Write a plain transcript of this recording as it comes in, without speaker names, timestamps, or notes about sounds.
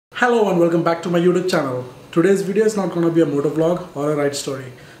Hello and welcome back to my YouTube channel. Today's video is not going to be a motor vlog or a ride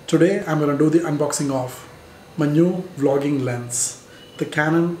story. Today I'm going to do the unboxing of my new vlogging lens, the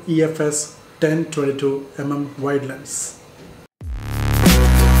Canon EFS 10-22mm wide lens.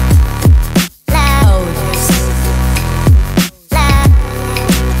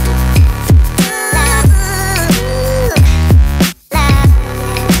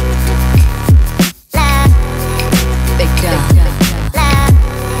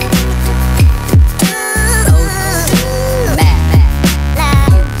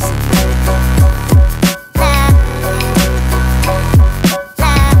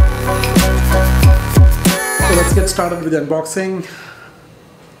 Let's get started with the unboxing.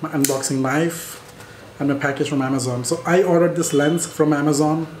 My unboxing knife and my package from Amazon. So I ordered this lens from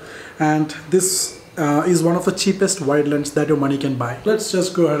Amazon, and this is one of the cheapest wide lens that your money can buy. Let's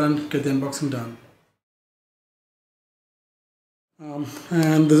just go ahead and get the unboxing done.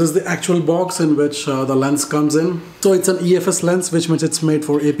 And this is the actual box in which the lens comes in. So it's an EFS lens, which means it's made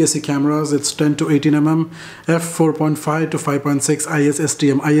for APS-C cameras. It's 10-18mm, f4.5 to 5.6 IS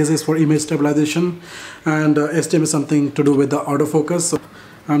STM. IS is for image stabilization, and STM is something to do with the autofocus, so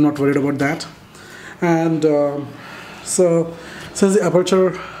I'm not worried about that. And so since the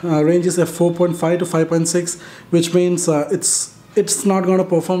aperture range is f4.5 to 5.6, which means it's not going to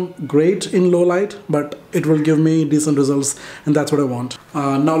perform great in low light, but it will give me decent results, and that's what I want.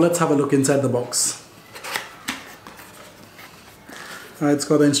 Now let's have a look inside the box. It's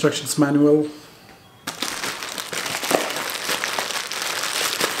got the instructions manual.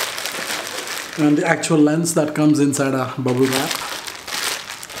 And the actual lens that comes inside a bubble wrap.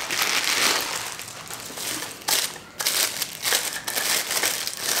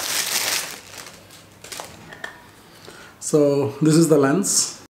 So this is the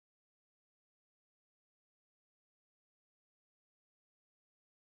lens.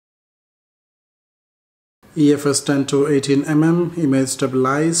 EFS 10-18mm, image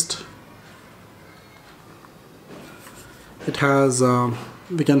stabilized. It has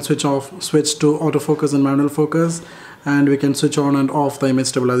we can switch to autofocus and manual focus, and we can switch on and off the image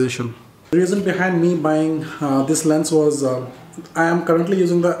stabilization. The reason behind me buying this lens was I am currently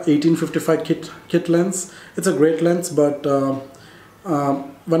using the 1855 kit lens. It's a great lens, but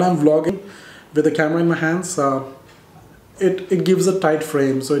when I'm vlogging with the camera in my hands, it gives a tight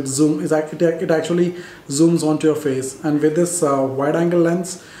frame, so it actually zooms onto your face. And with this wide angle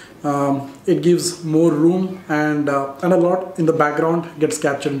lens, it gives more room, and a lot in the background gets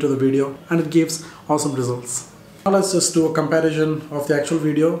captured into the video, and it gives awesome results. Now let's just do a comparison of the actual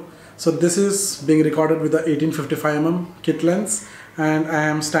video. So this is being recorded with the 1855mm kit lens, and I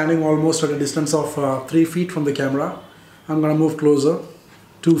am standing almost at a distance of 3 feet from the camera. I'm gonna move closer,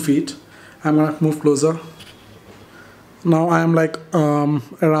 2 feet. I'm gonna move closer. Now I am like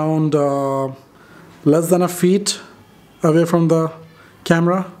around less than a feet away from the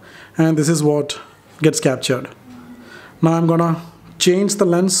camera, and this is what gets captured. Now I'm gonna change the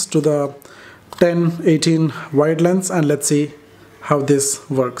lens to the 10-18 wide lens, and let's see how this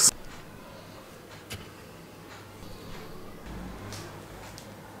works.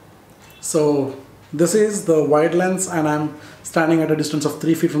 So this is the wide lens, and I'm standing at a distance of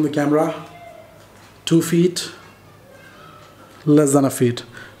 3 feet from the camera, 2 feet, less than a feet.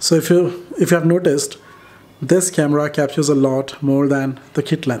 So if you have noticed, this camera captures a lot more than the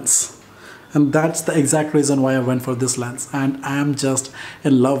kit lens, and that's the exact reason why I went for this lens, and I am just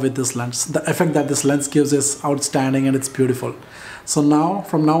in love with this lens. The effect that this lens gives is outstanding, and it's beautiful. So now,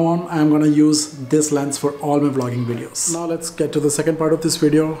 from now on, I'm going to use this lens for all my vlogging videos. Now let's get to the second part of this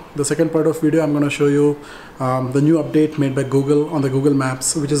video. The second part of video, I'm going to show you the new update made by Google on the Google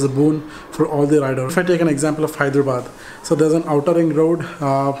Maps, which is a boon for all the riders. If I take an example of Hyderabad, so there's an outer ring road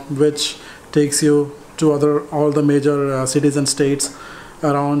which takes you to all the major cities and states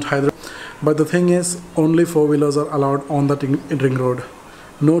around Hyderabad. But the thing is, only 4-wheelers are allowed on that ring road.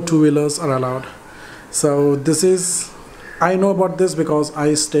 No 2-wheelers are allowed. So this is, I know about this because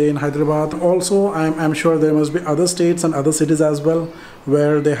I stay in Hyderabad. Also, I'm sure there must be other states and other cities as well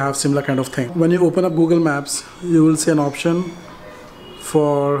where they have similar kind of thing. When you open up Google Maps, you will see an option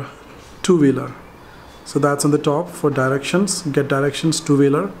for 2-wheeler. So that's on the top for directions, get directions,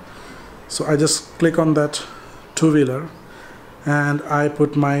 2-wheeler. So I just click on that 2-wheeler, and I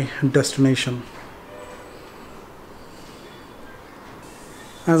put my destination.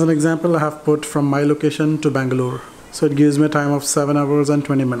 As an example, I have put from my location to Bangalore. So it gives me a time of 7 hours and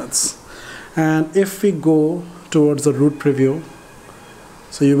 20 minutes. And if we go towards the route preview,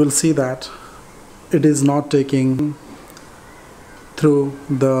 so you will see that it is not taking through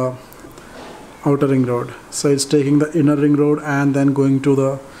the outer ring road. So it's taking the inner ring road and then going to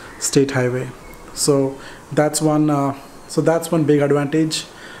the state highway. So that's one big advantage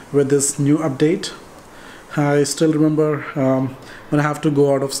with this new update. I still remember when I have to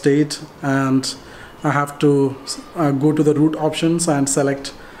go out of state and I have to go to the route options and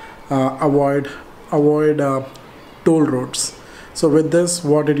select avoid toll roads. So with this,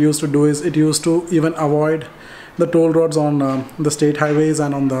 what it used to do is it used to even avoid the toll roads on the state highways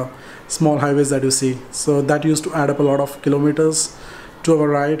and on the small highways that you see. So that used to add up a lot of kilometers to our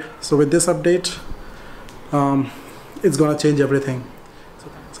ride. So with this update, it's gonna change everything.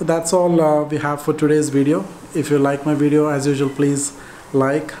 So that's all we have for today's video. If you like my video, as usual, please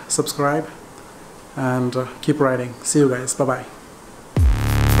like, subscribe, and keep riding. See you guys. Bye bye.